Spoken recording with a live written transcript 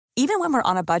Even when we're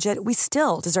on a budget, we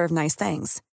still deserve nice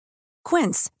things.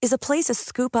 Quince is a place to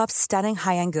scoop up stunning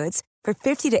high-end goods for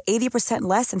 50 to 80%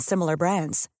 less than similar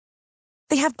brands.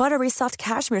 They have buttery soft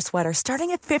cashmere sweaters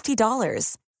starting at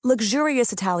 $50,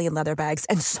 luxurious Italian leather bags,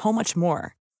 and so much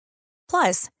more.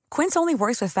 Plus, Quince only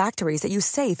works with factories that use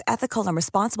safe, ethical, and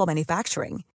responsible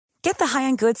manufacturing. Get the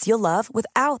high-end goods you'll love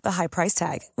without the high price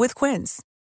tag with Quince.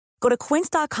 Go to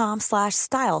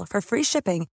quince.com/style for free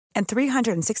shipping and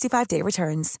 365-day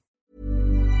returns.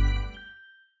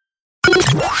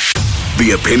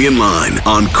 The Opinion Line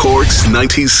on Cork's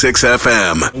 96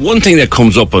 FM. One thing that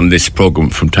comes up on this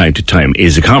programme from time to time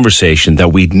is a conversation that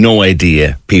we'd no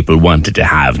idea people wanted to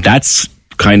have. That's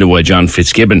kind of why John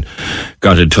Fitzgibbon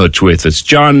got in touch with us.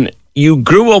 John, you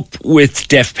grew up with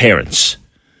deaf parents.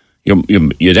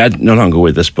 Your dad no longer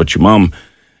with us, but your mum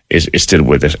is still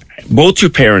with us. Both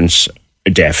your parents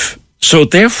are deaf. So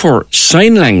therefore,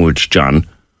 sign language, John,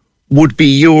 would be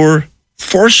your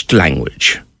first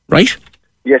language, right?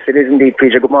 Yes, it is indeed,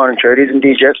 Peter. Good morning, sir. It is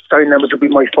indeed, yes. Sign language would be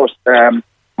my first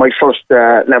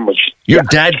language. Your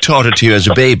dad taught it to you as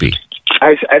a baby?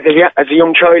 As a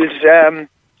young child,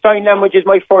 sign language is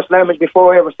my first language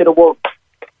before I ever said a word.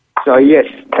 So yes,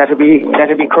 that'd be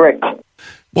correct.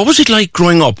 What was it like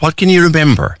growing up? What can you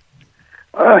remember?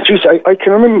 I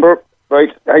can remember, right?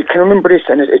 I can remember this,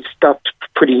 and it stopped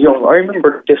pretty young. I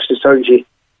remember Deaf Society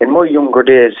in my younger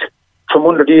days, from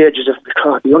under the ages of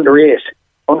the under 8.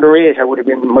 Under 8, I would have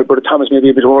been, my brother Thomas maybe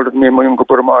a bit older than me, and my younger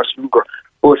brother Morris younger.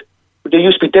 But there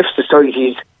used to be deaf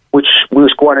societies, which we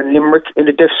used to go on in Limerick in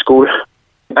the deaf school,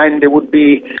 and there would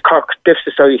be Cork Deaf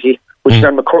Society, which is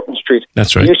on McCurtain Street.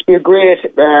 That's right. There used to be a great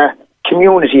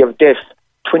community of deaf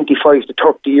 25 to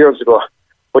 30 years ago,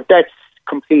 but that's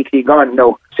completely gone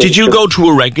now. Did you go to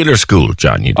a regular school,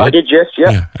 John? You did? I did, yes,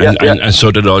 yeah. And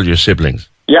so did all your siblings?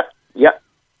 Yeah.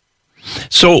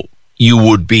 So you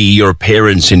would be your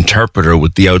parents' interpreter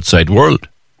with the outside world?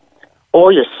 Oh,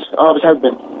 yes, always have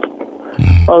been.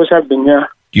 Always have been, yeah.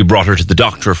 You brought her to the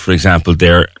doctor, for example,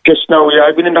 there? Just now, yeah.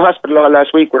 I've been in the hospital all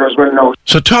last week when I was well now.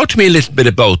 So talk to me a little bit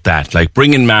about that, like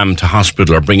bringing Mam to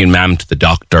hospital or bringing Mam to the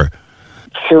doctor.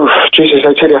 Oh, Jesus,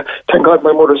 I tell you, thank God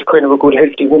my mother's kind of a good,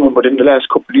 healthy woman, but in the last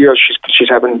couple of years, she's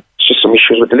having just some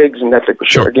issues with the legs and that. Like,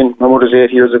 sure. Again, my mother's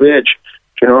 8 years of age,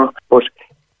 you know, but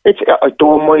I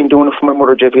don't mind doing it for my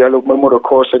mother, Jeffy. I love my mother, of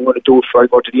course. I'm going to do it before I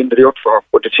go to the end of the earth for her.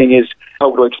 But the thing is,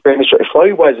 how do I explain it? If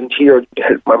I wasn't here to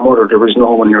help my mother, there was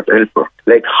no one here to help her.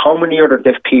 Like, how many other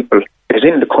deaf people is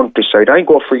in the countryside? I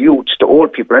go for youths, the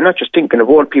old people. I'm not just thinking of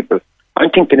old people. I'm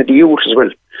thinking of the youth as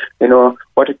well. You know,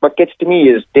 what gets to me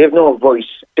is they have no voice.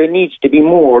 There needs to be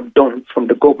more done from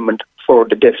the government for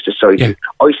the Deaf Society. Yeah.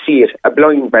 I see it. A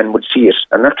blind man would see it.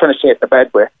 I'm not trying to say it in a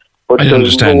bad way, but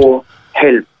there's no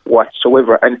help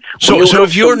whatsoever. And so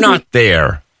if you're not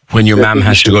there when your mum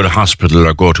has to go to hospital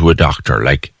or go to a doctor,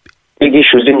 like big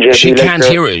issues in Jersey, she can't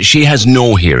hear it. She has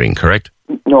no hearing, correct?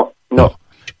 No.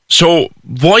 So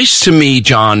voice to me,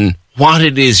 John, what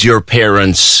it is your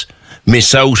parents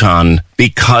miss out on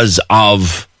because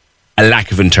of a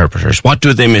lack of interpreters. What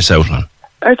do they miss out on?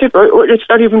 I think it's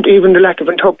not even the lack of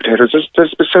interpreters.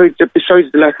 There's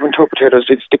besides the lack of interpreters,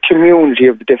 it's the community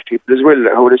of the deaf people as well.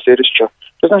 How would I say this, Joe?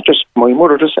 There's not just my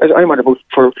mother. I'm on about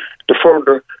for the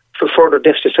further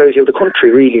deaf society of the country.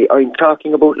 Really, I'm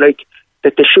talking about like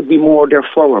that there should be more there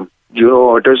for them. You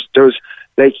know, there's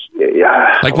like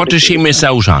what does she miss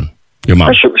out on? Your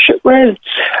mum? Well,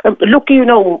 lucky, you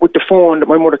know, with the phone that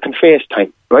my mother can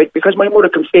FaceTime, right? Because my mother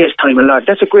can FaceTime a lot.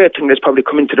 That's a great thing that's probably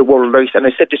come into the world, right? And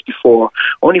I said this before,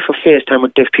 only for FaceTime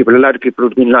with deaf people, a lot of people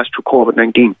have been lost through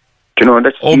COVID-19. You know,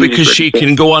 that's because she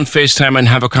can go on FaceTime and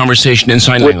have a conversation in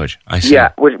sign language. I see.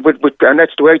 Yeah, and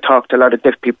that's the way I talk to a lot of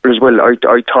deaf people as well. I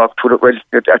talk to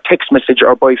a text message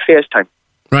or by FaceTime.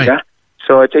 Right. Yeah?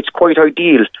 So it's quite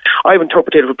ideal. I've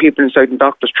interpreted for people inside the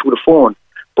doctors through the phone.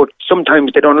 But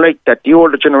sometimes they don't like that. The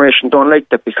older generation don't like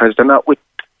that because they're not with.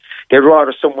 They'd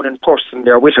rather someone in person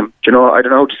there with them. You know, I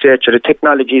don't know how to say it. The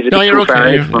technology is a bit too far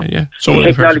ahead. The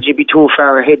technology be too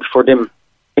far ahead for them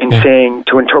in saying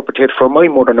to interpret it for my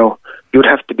mother now. You'd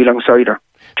have to be alongside her.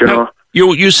 Do you know?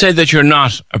 You said that you're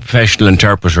not a professional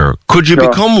interpreter. Could you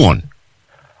become one?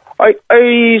 I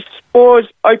suppose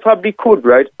I probably could,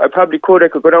 right? I could go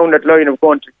down that line of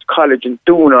going to college and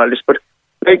doing all this, but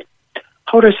like.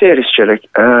 How do I say this, Jellic?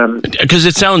 Because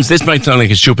this might sound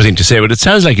like a stupid thing to say, but it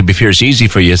sounds like it'd be fierce easy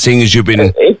for you, seeing as you've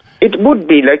been... It would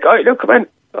be. Like, I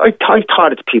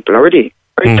taught it to people already.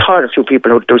 I taught a few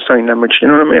people how to do sign language, you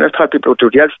know what I mean? I've taught people how to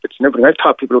do the alphabets and everything. I've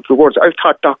taught people how to do words. I've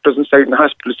taught doctors inside in the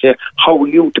hospital to say, how are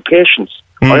you to patients?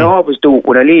 I always do it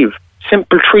when I leave.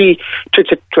 Simple three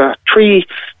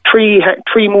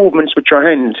movements with your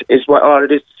hands is what all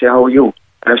it is to say, how are you?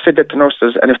 And I've said that to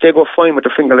nurses, and if they go fine with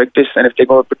their finger like this, and if they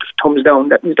go with the thumbs down,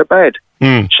 that means they're bad.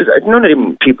 None of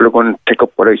them people are going to take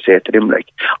up what I say to them. This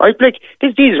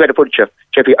is the way to put it,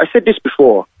 Jeffy. I said this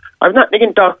before. I'm not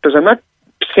against doctors. I'm not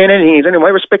saying anything. Anyway, I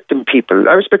respect them people.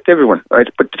 I respect everyone, right?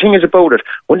 But the thing is about it,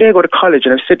 when they go to college,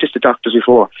 and I've said this to doctors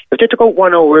before, if they took out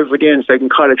 1 hour every day inside in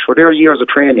college for their years of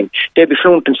training, they'd be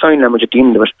fluent in sign language at the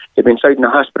end of it. They'd be inside in a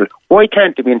hospital. Why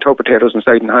can't they be interpreters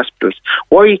inside in hospitals?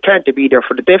 Why can't they be there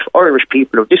for the deaf Irish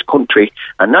people of this country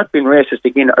and not being racist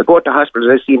again? I go to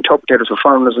hospitals, I see interpreters for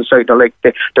foreigners inside.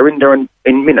 They're in there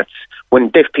in minutes when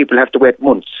deaf people have to wait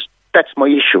months. That's my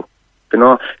issue. You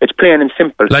know, it's plain and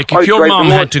simple. Like if your mom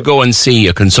had to go and see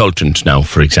a consultant now,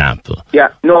 for example.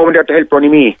 Yeah, no one there to help her, only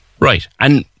me. Right,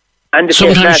 and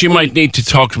sometimes you might need to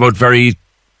talk about very,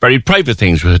 very private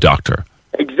things with a doctor.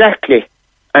 Exactly,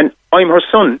 and I'm her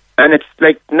son, and it's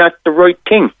not the right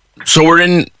thing. So we're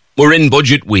in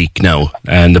budget week now,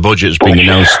 and the budget is being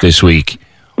announced this week.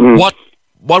 What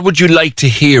would you like to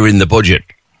hear in the budget?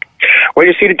 Well,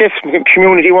 you see, the deaf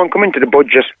community won't come into the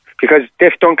budget because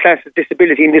deaf don't class as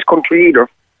disability in this country either.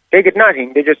 They get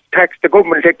nothing. They just tax the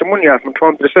government and take the money off them and throw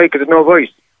them to the side because there's no voice.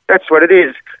 That's what it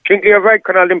is. Think Leo Varadkar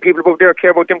and all them people above there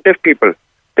care about them deaf people.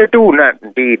 They do not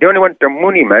indeed. They only want their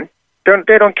money, man.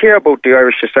 They don't care about the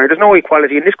Irish society. There's no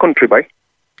equality in this country, boy.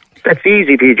 That's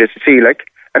easy, PJ, to see,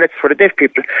 and it's for the deaf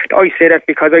people. I say that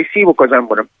because I see what goes on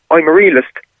with them. I'm a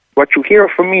realist. What you hear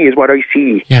from me is what I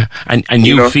see. Yeah, and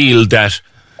you feel that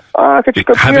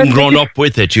having grown up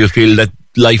with it, you feel that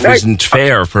life isn't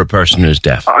fair for a person who's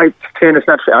deaf. I'm saying it's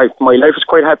not fair. My life is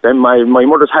quite happy. My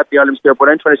mother's happy, all I'm there. What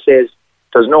I'm trying to say is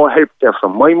there's no help there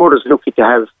from. My mother's lucky to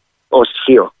have us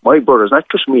here. My brothers, not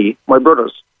just me, my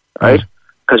brothers, right?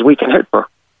 Because we can help her.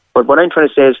 But what I'm trying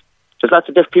to say is there's lots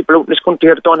of deaf people out in this country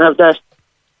here that don't have that.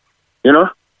 You know?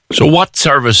 So what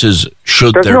services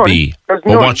should there be? Or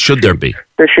what should there be?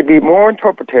 There should be more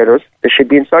interpreters. They should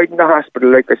be inside in the hospital.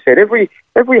 Like I said, every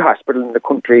hospital in the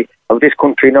country, of this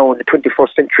country now in the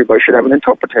 21st century, should have an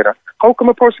interpreter. How come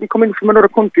a person coming from another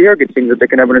country here gets things that they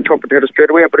can have an interpreter straight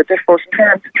away, but a deaf person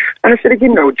can't? And I said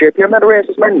again now, JP, I'm not a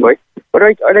racist man, boy, but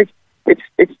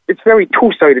it's very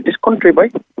two-sided, this country, boy.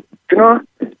 You know,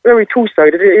 very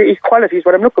two-sided. Equality is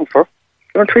what I'm looking for.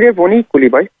 You don't treat everyone equally,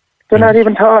 boy. They're not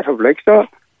even thought of, so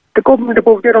the government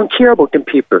above there don't care about them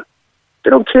people. They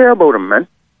don't care about them, man.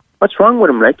 What's wrong with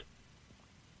them,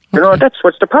 You know, that's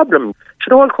what's the problem.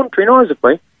 The whole country knows it,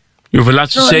 boy. You have a lot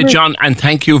to say, John, and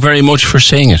thank you very much for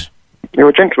saying it. You're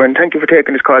a gentleman. Thank you for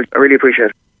taking this call. I really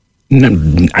appreciate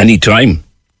it. Anytime.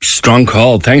 Strong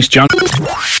call. Thanks, John.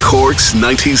 Cork's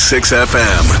 96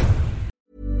 FM.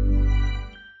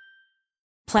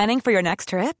 Planning for your next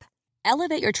trip?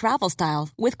 Elevate your travel style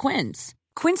with Quince.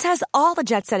 Quince has all the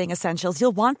jet-setting essentials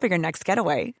you'll want for your next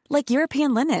getaway, like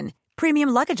European linen, premium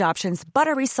luggage options,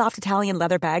 buttery soft Italian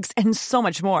leather bags, and so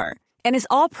much more. And is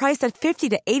all priced at 50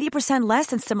 to 80% less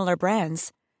than similar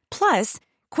brands. Plus,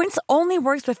 Quince only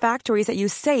works with factories that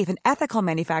use safe and ethical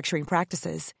manufacturing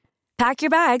practices. Pack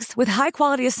your bags with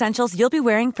high-quality essentials you'll be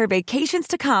wearing for vacations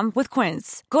to come with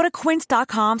Quince. Go to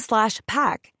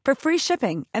quince.com/pack for free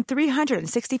shipping and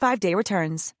 365-day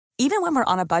returns. Even when we're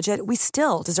on a budget, we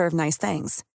still deserve nice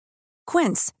things.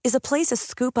 Quince is a place to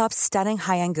scoop up stunning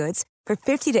high-end goods for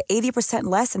 50 to 80%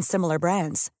 less than similar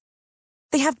brands.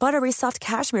 They have buttery soft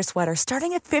cashmere sweaters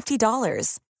starting at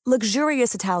 $50,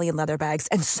 luxurious Italian leather bags,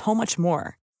 and so much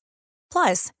more.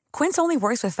 Plus, Quince only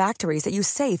works with factories that use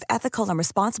safe, ethical, and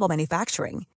responsible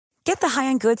manufacturing. Get the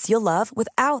high-end goods you'll love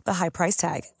without the high price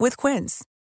tag with Quince.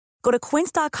 Go to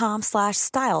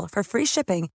quince.com/style for free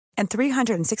shipping and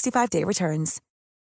 365-day returns.